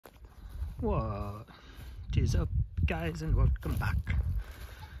What is up, guys, and welcome back.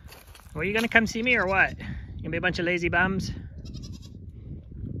 Well, you gonna come see me or what? You gonna be a bunch of lazy bums?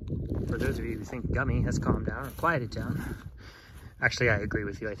 For those of you who think Gummy has calmed down or quieted down, actually I agree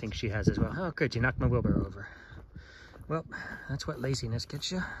with you. I think she has as well. Oh good, you knocked my wheelbarrow over. Well, that's what laziness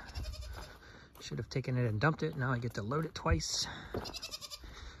gets you. Should have taken it and dumped it. Now I get to load it twice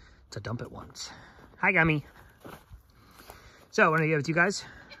to dump it once. Hi, Gummy. So I want to give it to you guys.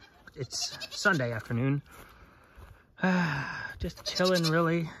 It's Sunday afternoon. Just chilling,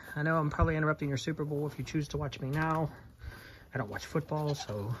 really. I know I'm probably interrupting your Super Bowl if you choose to watch me now. I don't watch football,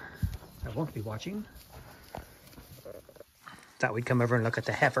 so I won't be watching. Thought we'd come over and look at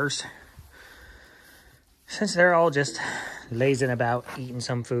the heifers. Since they're all just lazing about, eating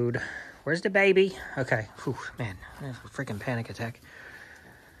some food. Where's the baby? Okay. Whew, man, that's a freaking panic attack.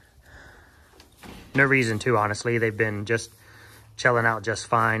 No reason to, honestly. They've been just chilling out just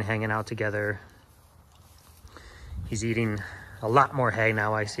fine, hanging out together. He's eating a lot more hay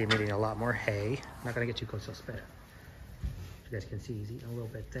now. I see him eating a lot more hay. I'm not going to get too close, I'll spit. You guys can see he's eating a little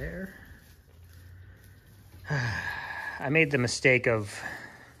bit there. I made the mistake of...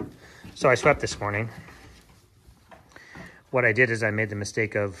 So I swept this morning. What I did is I made the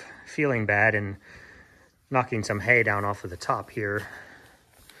mistake of feeling bad and knocking some hay down off of the top here.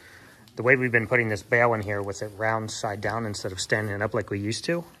 The way we've been putting this bale in here with it round side down instead of standing it up like we used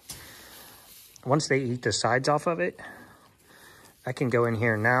to. Once they eat the sides off of it, I can go in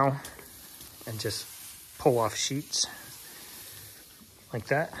here now and just pull off sheets like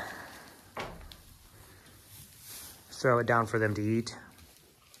that. Throw it down for them to eat.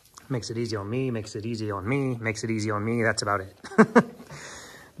 Makes it easy on me, makes it easy on me, makes it easy on me. That's about it.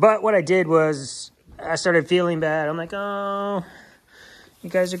 But what I did was I started feeling bad. I'm like, oh, you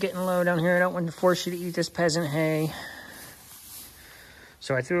guys are getting low down here. I don't want to force you to eat this peasant hay.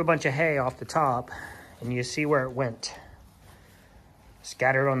 So I threw a bunch of hay off the top, and you see where it went.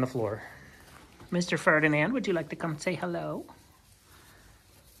 Scattered on the floor. Mr. Ferdinand, would you like to come say hello?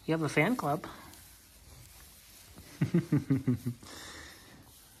 You have a fan club.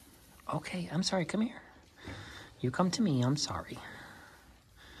 Okay, I'm sorry, come here. You come to me, I'm sorry.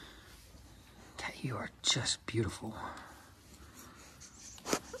 Okay, you are just beautiful.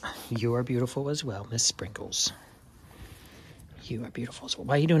 You are beautiful as well, Miss Sprinkles. You are beautiful as well.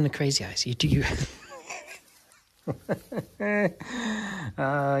 Why are you doing the crazy eyes?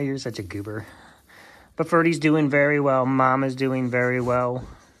 You're such a goober. But Ferdy's doing very well. Mom is doing very well.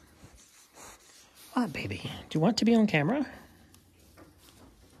 What, baby? Do you want to be on camera?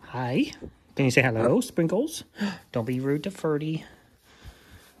 Hi. Can you say hello, Sprinkles? Don't be rude to Ferdy.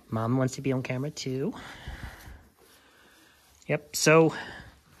 Mom wants to be on camera too. Yep, so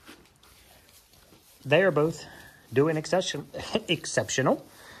they are both doing exceptional.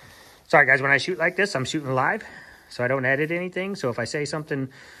 Sorry, guys, when I shoot like this, I'm shooting live, so I don't edit anything. So if I say something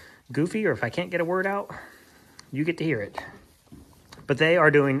goofy or if I can't get a word out, you get to hear it. But they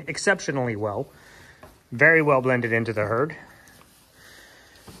are doing exceptionally well. Very well blended into the herd.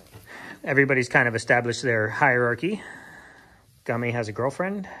 Everybody's kind of established their hierarchy. Gummy has a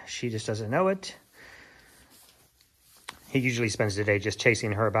girlfriend. She just doesn't know it. He usually spends the day just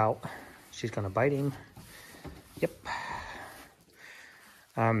chasing her about. She's going to bite him. Yep.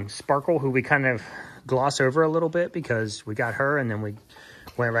 Sparkle, who we kind of gloss over a little bit because we got her and then we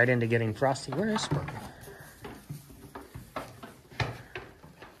went right into getting Frosty. Where is Sparkle?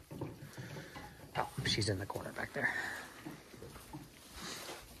 Oh, she's in the corner back there.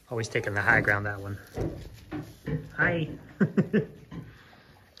 Always taking the high ground, that one. Hi.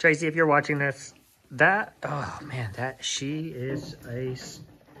 Tracy, if you're watching this, oh man, she is a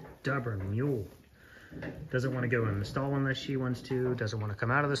stubborn mule. Doesn't want to go in the stall unless she wants to. Doesn't want to come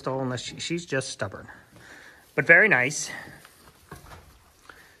out of the stall unless she's just stubborn. But very nice.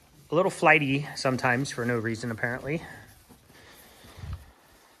 A little flighty sometimes for no reason, apparently.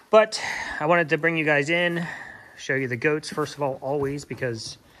 But I wanted to bring you guys in, show you the goats, first of all, always,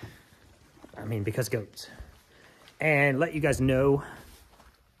 because goats. And let you guys know,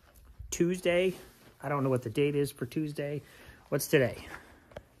 Tuesday, I don't know what the date is for Tuesday. What's today?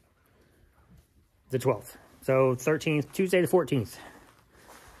 The 12th. So 13th, Tuesday the 14th.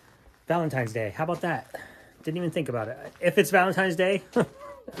 Valentine's Day. How about that? Didn't even think about it. If it's Valentine's Day,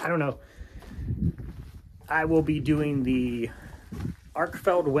 I don't know. I will be doing the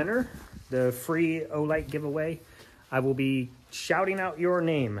Arkfeld winner, the free Olight giveaway. I will be shouting out your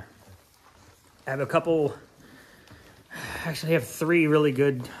name. I have a couple, actually I have 3 really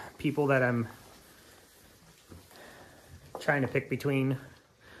good people that I'm trying to pick between.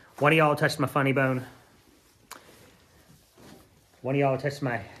 One of y'all touched my funny bone. One of y'all touched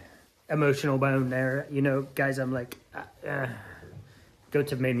my emotional bone there. You know, guys, I'm like,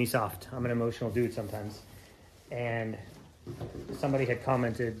 goats have made me soft. I'm an emotional dude sometimes. And somebody had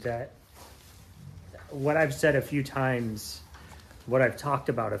commented that what I've said a few times, what I've talked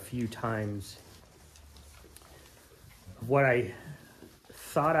about a few times, what I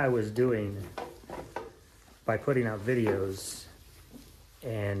thought I was doing by putting out videos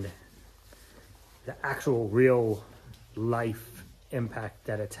and the actual real life impact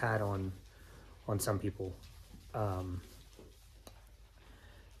that it's had on some people.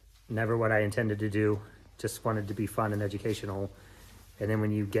 Never what I intended to do, just wanted to be fun and educational. And then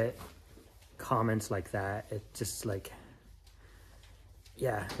when you get comments like that, it just like,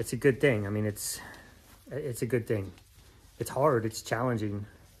 yeah, it's a good thing. I mean, it's a good thing. It's hard, it's challenging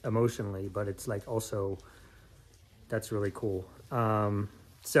emotionally, but it's like also, that's really cool.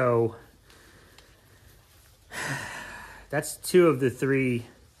 So that's two of the three.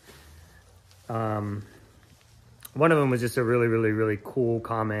 One of them was just a really, really, really cool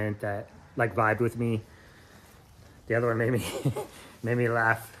comment that like vibed with me. The other one made me made me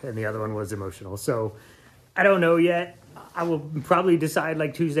laugh, and the other one was emotional. So I don't know yet. I will probably decide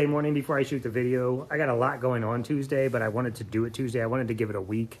like Tuesday morning before I shoot the video. I got a lot going on Tuesday, but I wanted to do it Tuesday. I wanted to give it a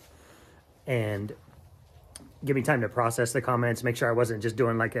week and give me time to process the comments, make sure I wasn't just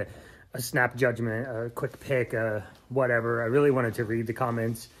doing like a snap judgment, a quick pick, whatever. I really wanted to read the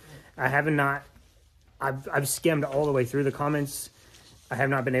comments. I've skimmed all the way through the comments. I have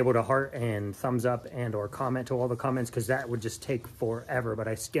not been able to heart and thumbs up and or comment to all the comments because that would just take forever. But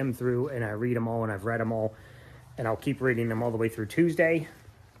I skimmed through and I read them all, and I've read them all, and I'll keep reading them all the way through Tuesday.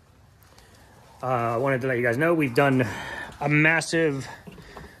 I wanted to let you guys know we've done a massive,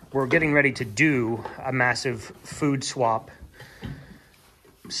 we're getting ready to do a massive food swap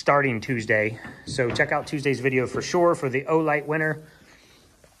starting Tuesday. So check out Tuesday's video for sure for the Olight winner.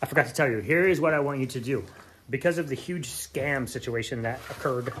 I forgot to tell you, here is what I want you to do. Because of the huge scam situation that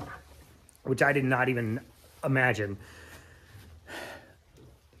occurred, which I did not even imagine.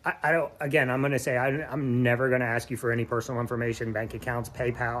 I don't, again, I'm going to say, I'm never going to ask you for any personal information, bank accounts,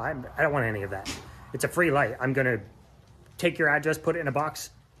 PayPal. I don't want any of that. It's a free light. I'm going to take your address, put it in a box,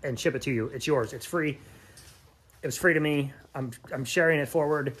 and ship it to you. It's yours. It's free. It was free to me. I'm sharing it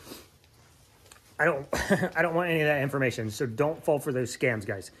forward. I don't want any of that information. So don't fall for those scams,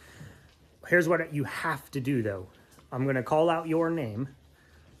 guys. Here's what you have to do, though. I'm going to call out your name.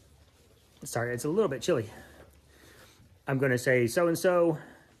 Sorry, it's a little bit chilly. I'm going to say, so-and-so,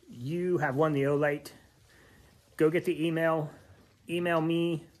 you have won the Olight. Go get the email. Email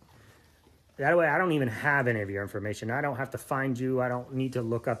me. That way, I don't even have any of your information. I don't have to find you. I don't need to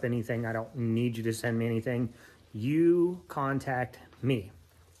look up anything. I don't need you to send me anything. You contact me.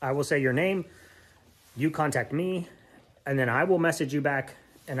 I will say your name. You contact me. And then I will message you back.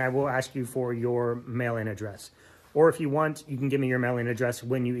 And I will ask you for your mailing address. Or if you want, you can give me your mailing address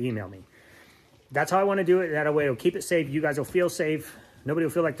when you email me. That's how I want to do it. That way it'll keep it safe. You guys will feel safe. Nobody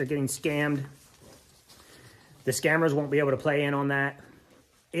will feel like they're getting scammed. The scammers won't be able to play in on that.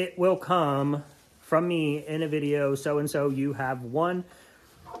 It will come from me in a video. So-and-so, you have won.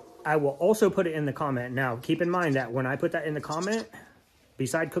 I will also put it in the comment. Now, keep in mind that when I put that in the comment,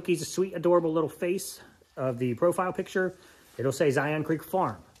 beside Cookie's sweet, adorable little face of the profile picture, it'll say Zion Creek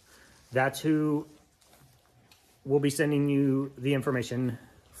Farm. That's who will be sending you the information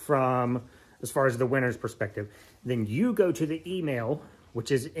from as far as the winner's perspective. Then you go to the email,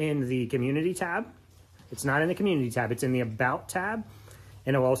 which is in the community tab. It's not in the community tab. It's in the about tab.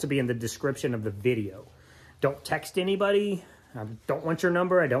 And it'll also be in the description of the video. Don't text anybody. I don't want your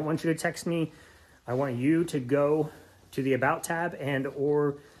number. I don't want you to text me. I want you to go to the about tab and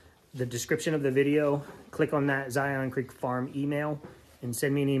or the description of the video, click on that Zion Creek Farm email and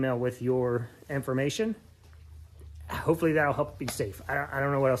send me an email with your information. Hopefully that'll help be safe. I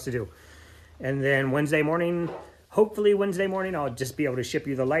don't know what else to do. And then Wednesday morning, hopefully Wednesday morning, I'll just be able to ship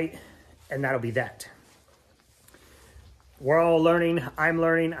you the light, and that'll be that. We're all learning. I'm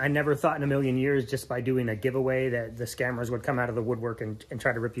learning. I never thought in a million years just by doing a giveaway that the scammers would come out of the woodwork and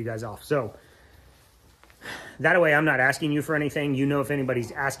try to rip you guys off. So that way, I'm not asking you for anything. You know, if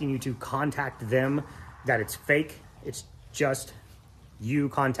anybody's asking you to contact them, that it's fake. It's just you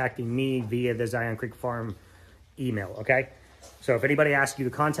contacting me via the Zion Creek Farm email, okay? So if anybody asks you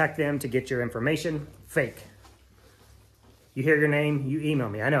to contact them to get your information, fake. You hear your name, you email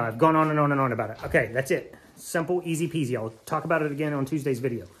me. I know, I've gone on and on and on about it. Okay, that's it. Simple, easy peasy. I'll talk about it again on Tuesday's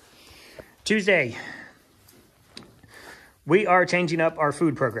video. Tuesday, we are changing up our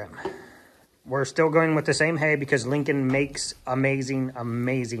food program. We're still going with the same hay because Lincoln makes amazing,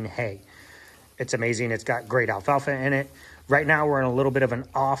 amazing hay. It's amazing. It's got great alfalfa in it. Right now, we're in a little bit of an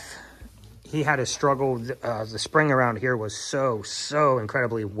off he had a struggle. The spring around here was so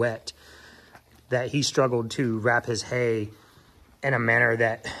incredibly wet that he struggled to wrap his hay in a manner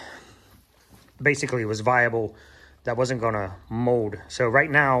that basically was viable, that wasn't going to mold. So right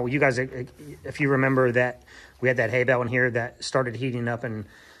now, you guys, if you remember that we had that hay bale in here that started heating up and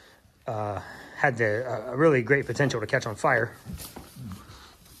had a really great potential to catch on fire.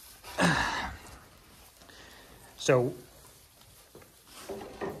 So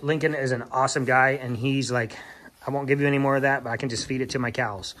Lincoln is an awesome guy, and he's like, I won't give you any more of that, but I can just feed it to my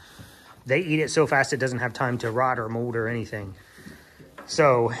cows. They eat it so fast it doesn't have time to rot or mold or anything.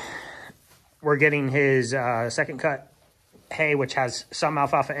 So we're getting his second cut hay, which has some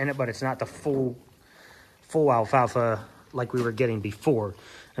alfalfa in it, but it's not the full alfalfa like we were getting before.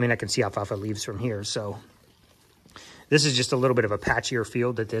 I mean, I can see alfalfa leaves from here. So this is just a little bit of a patchier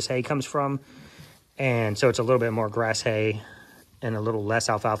field that this hay comes from. And so it's a little bit more grass hay and a little less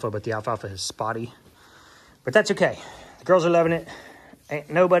alfalfa, but the alfalfa is spotty. But that's okay. The girls are loving it. Ain't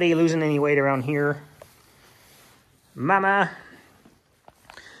nobody losing any weight around here. Mama.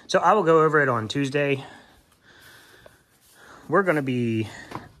 So I will go over it on Tuesday. We're going to be,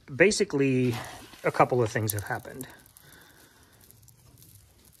 basically, a couple of things have happened.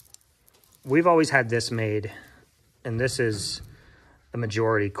 We've always had this made, and this is the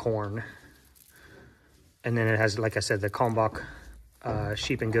majority corn. And then it has, like I said, the Kalmbach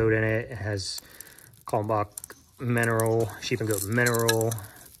sheep and goat in it. It has Kalmbach mineral, sheep and goat mineral.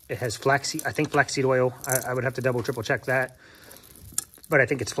 It has flaxseed, I think flaxseed oil. I would have to double, triple check that. But I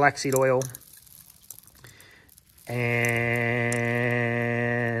think it's flaxseed oil. And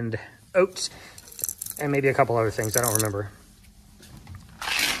oats. And maybe a couple other things, I don't remember.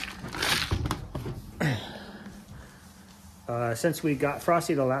 Since we got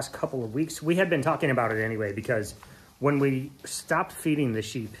Frosty the last couple of weeks, we had been talking about it anyway, because when we stopped feeding the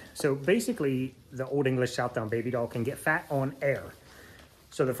sheep, so basically the Old English Southdown baby doll can get fat on air.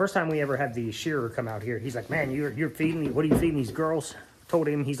 So the first time we ever had the shearer come out here, he's like, man, you're feeding me, what are you feeding these girls? Told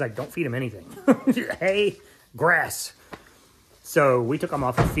him, he's like, don't feed them anything. Hay, grass. So we took him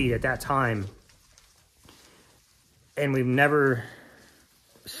off of feed at that time, and we've never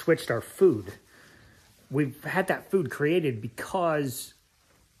switched our food. We've had that food created because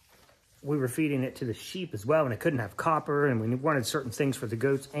we were feeding it to the sheep as well, and it couldn't have copper, and we wanted certain things for the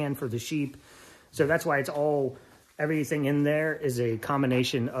goats and for the sheep. So that's why it's all, everything in there is a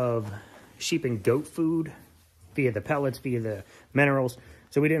combination of sheep and goat food via the pellets, via the minerals.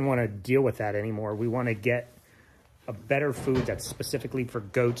 So we didn't want to deal with that anymore. We want to get a better food that's specifically for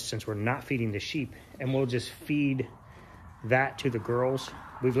goats, since we're not feeding the sheep, and we'll just feed that to the girls.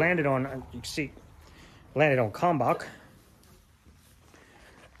 We've landed on, you can see, landed on Kalmbach,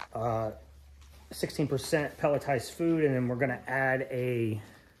 16% pelletized food, and then we're going to add a,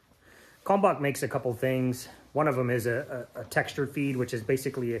 Kalmbach makes a couple things. One of them is a textured feed, which is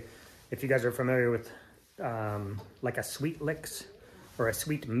basically, if you guys are familiar with like a sweet licks or a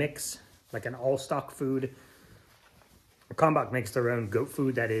sweet mix, like an all-stock food. Kalmbach makes their own goat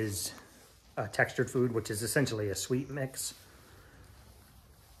food that is a textured food, which is essentially a sweet mix.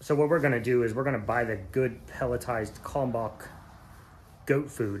 So what we're going to do is we're going to buy the good pelletized Kalmbach goat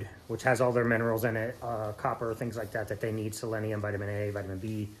food, which has all their minerals in it, copper, things like that they need, selenium, vitamin A, vitamin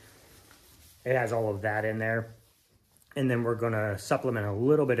B. It has all of that in there. And then we're going to supplement a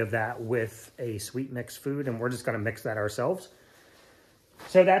little bit of that with a sweet mix food, and we're just going to mix that ourselves.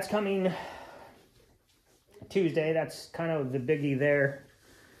 So that's coming Tuesday. That's kind of the biggie there.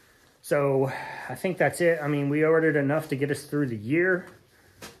 So I think that's it. I mean, we ordered enough to get us through the year.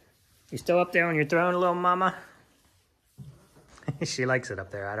 You still up there on your throne, little mama? She likes it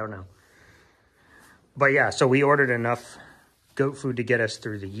up there. I don't know. But yeah, so we ordered enough goat food to get us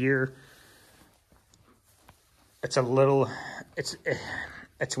through the year. It's a little,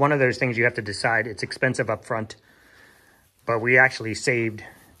 it's one of those things you have to decide. It's expensive up front, but we actually saved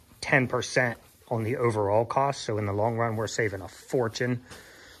 10% on the overall cost. So in the long run, we're saving a fortune.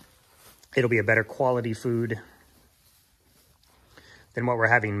 It'll be a better quality food than what we're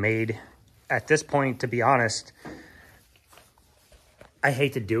having made. At this point, to be honest, I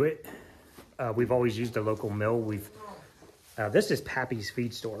hate to do it. We've always used a local mill. This is Pappy's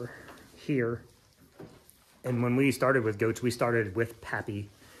feed store here. And when we started with goats, we started with Pappy.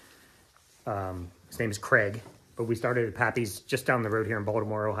 His name is Craig, but we started at Pappy's just down the road here in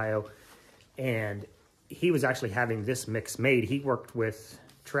Baltimore, Ohio. And he was actually having this mix made. He worked with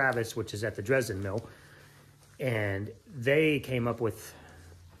Travis, which is at the Dresden mill. And they came up with,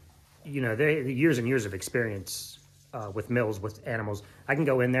 you know, years and years of experience with mills, with animals. I can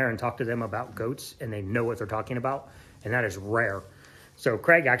go in there and talk to them about goats, and they know what they're talking about, and that is rare. So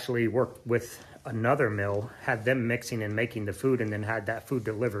Craig actually worked with another mill, had them mixing and making the food, and then had that food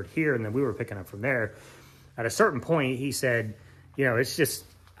delivered here, and then we were picking up from there. At a certain point, he said, you know, it's just,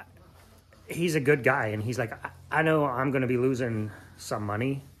 he's a good guy, and he's like, I know I'm going to be losing some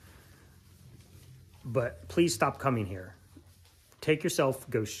money, but please stop coming here. Take yourself,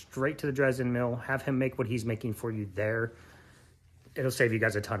 go straight to the Dresden mill, have him make what he's making for you there. It'll save you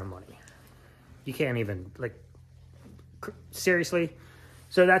guys a ton of money. You can't even, like, seriously.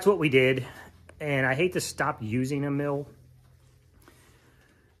 So that's what we did. And I hate to stop using a mill,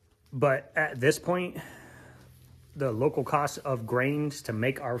 but at this point, the local cost of grains to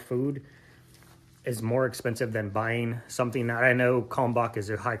make our food is more expensive than buying something that I know Kalmbach is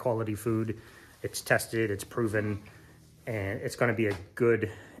a high quality food. It's tested, it's proven, and it's going to be a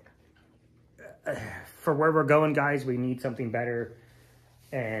good, for where we're going, guys, we need something better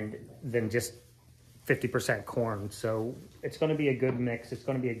and than just 50% corn. So it's going to be a good mix. It's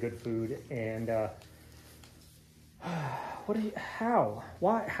going to be a good food. And how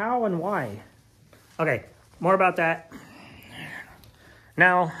and why? Okay, more about that.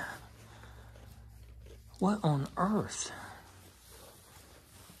 Now, what on earth?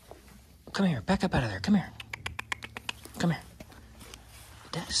 Come here, back up out of there. Come here. Come here.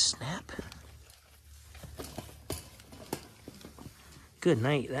 Did that snap? Good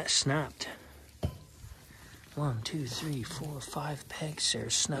night, that snapped. 1, 2, 3, 4, 5 pegs there,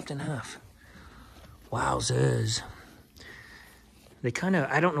 snapped in half. Wowzers. They kind of,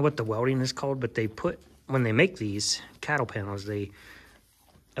 I don't know what the welding is called, but they put, when they make these cattle panels, a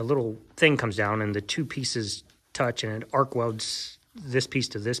little thing comes down and the two pieces touch and it arc welds this piece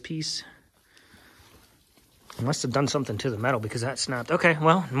to this piece. I must have done something to the metal because that snapped. Okay,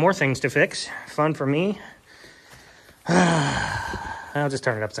 well, more things to fix. Fun for me. I'll just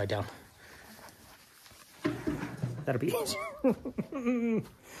turn it upside down. That'll be easy.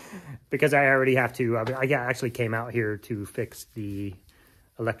 Because I already have to, I actually came out here to fix the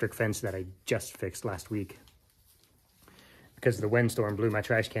electric fence that I just fixed last week. Because the windstorm blew my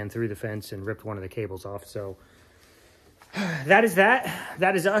trash can through the fence and ripped one of the cables off. So that is that.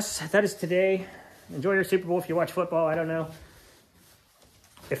 That is us. That is today. Enjoy your Super Bowl if you watch football. I don't know.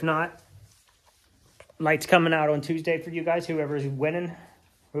 If not, light's coming out on Tuesday for you guys. Whoever's winning.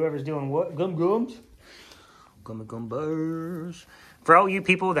 Whoever's doing what? Gums. Gummy bears. For all you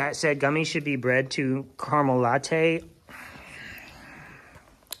people that said gummies should be bred to caramel latte.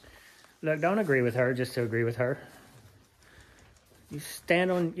 Look, don't agree with her just to agree with her. You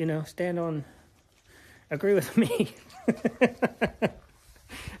stand on, agree with me.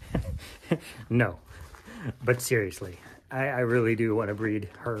 No, but seriously, I really do want to breed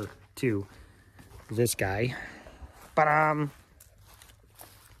her to this guy. But,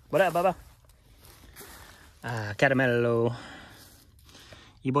 what up, Bubba? Catamello.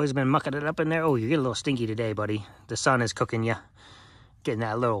 You boys been mucking it up in there? Oh, you get a little stinky today, buddy. The sun is cooking you. Getting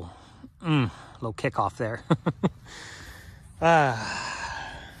that little kickoff there. That's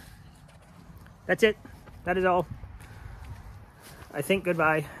it. That is all. I think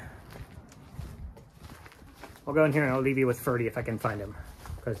goodbye. I'll go in here and I'll leave you with Ferdy if I can find him.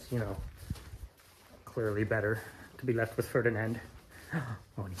 Because, clearly better to be left with Ferdinand. Oh,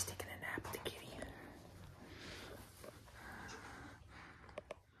 and he's taking a nap, the kitty.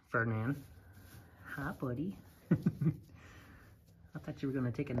 Ferdinand. Hi, buddy. I thought you were going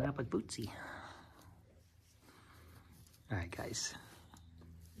to take a nap with Bootsy. All right, guys.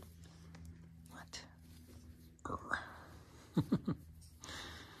 What?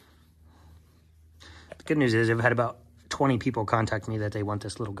 The good news is I've had about 20 people contact me that they want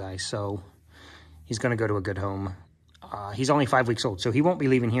this little guy, so he's going to go to a good home. He's only 5 weeks old, so he won't be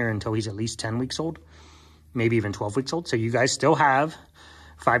leaving here until he's at least 10 weeks old, maybe even 12 weeks old. So you guys still have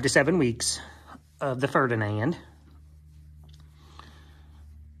 5 to 7 weeks of the Ferdinand.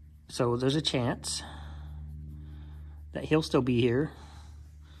 So there's a chance that he'll still be here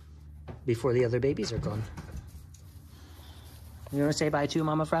before the other babies are gone. You want to say bye to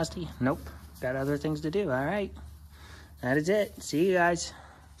Mama Frosty? Nope. Got other things to do. All right. That is it. See you guys.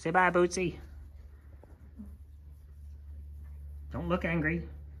 Say bye, Bootsy. Don't look angry.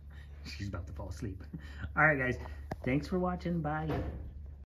 She's about to fall asleep. All right, guys. Thanks for watching. Bye.